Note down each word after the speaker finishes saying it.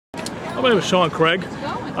My name is Shawn Craig.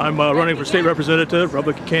 I'm running for state representative,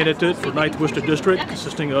 Republican candidate for 9th Worcester District,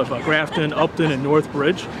 consisting of Grafton, Upton, and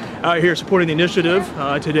Northbridge. Out here supporting the initiative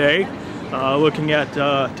today, looking at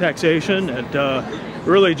taxation and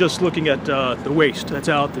really just looking at the waste that's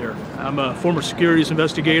out there. I'm a former securities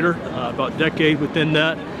investigator, about a decade within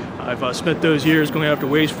that. I've spent those years going after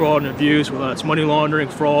waste, fraud, and abuse, whether that's money laundering,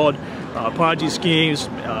 fraud, Ponzi schemes,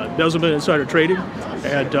 embezzlement, insider trading,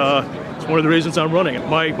 and it's one of the reasons I'm running.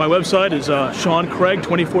 My website is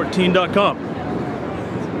ShawnCraig2014.com.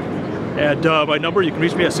 And my number, you can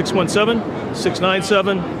reach me at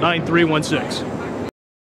 617-697-9316.